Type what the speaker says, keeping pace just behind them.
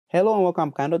Hello and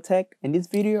welcome to KahindoTech. In this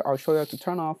video, I'll show you how to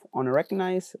turn off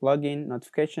Unrecognized login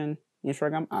notification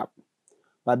Instagram app.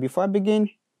 But before I begin,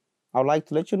 I would like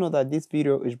to let you know that this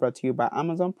video is brought to you by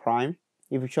Amazon Prime.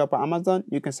 If you shop at Amazon,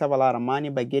 you can save a lot of money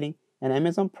by getting an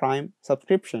Amazon Prime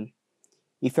subscription.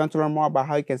 If you want to learn more about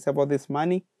how you can save all this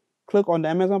money, click on the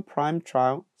Amazon Prime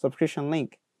trial subscription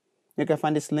link. You can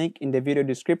find this link in the video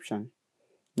description.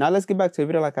 Now let's get back to the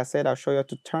video. Like I said, I'll show you how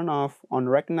to turn off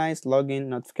Unrecognized login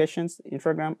notifications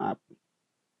Instagram app.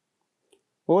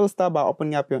 We will start by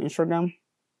opening up your Instagram.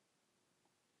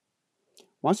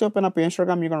 Once you open up your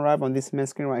Instagram, you're going to arrive on this main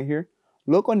screen right here.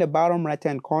 Look on the bottom right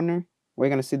hand corner where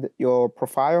you're going to see your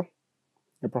profile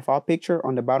picture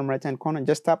on the bottom right hand corner.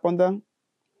 Just tap on that.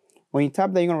 When you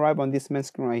tap that, you're going to arrive on this main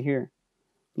screen right here.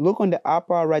 Look on the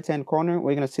upper right hand corner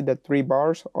where you're going to see the 3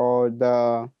 bars or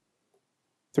the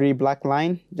 3 black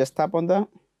line. Just tap on that.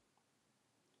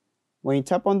 When you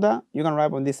tap on that, you're going to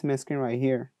arrive on this main screen right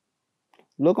here.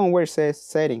 Look on where it says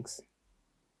settings.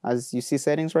 As you see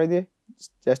settings right there,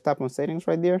 just tap on settings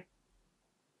right there.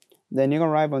 Then you're going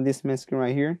to arrive on this main screen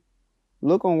right here.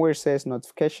 Look on where it says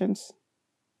notifications.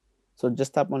 So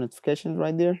just tap on notifications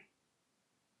right there.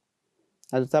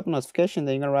 As you tap on notification,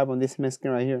 then you're going to arrive on this main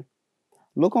screen right here.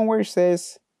 Look on where it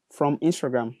says from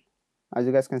Instagram. As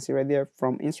you guys can see right there,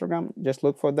 from Instagram, just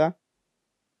look for that.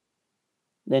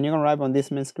 Then you're going to arrive on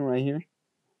this main screen right here.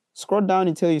 Scroll down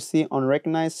until you see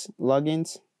unrecognized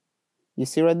logins. You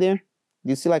see right there?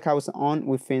 You see like how it's on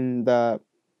within the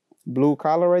blue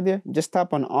color right there? Just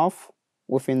tap on off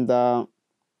within the...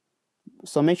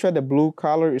 So make sure the blue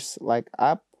color is like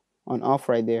up on off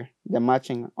right there. The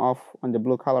matching off on the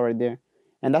blue color right there.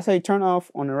 And that's how you turn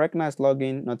off unrecognized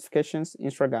login notifications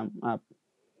Instagram app.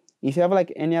 If you have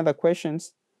like any other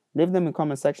questions, leave them in the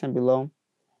comment section below.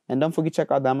 And don't forget to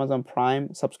check out the Amazon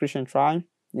Prime subscription trial.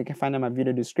 You can find them in my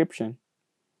video description.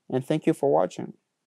 And thank you for watching.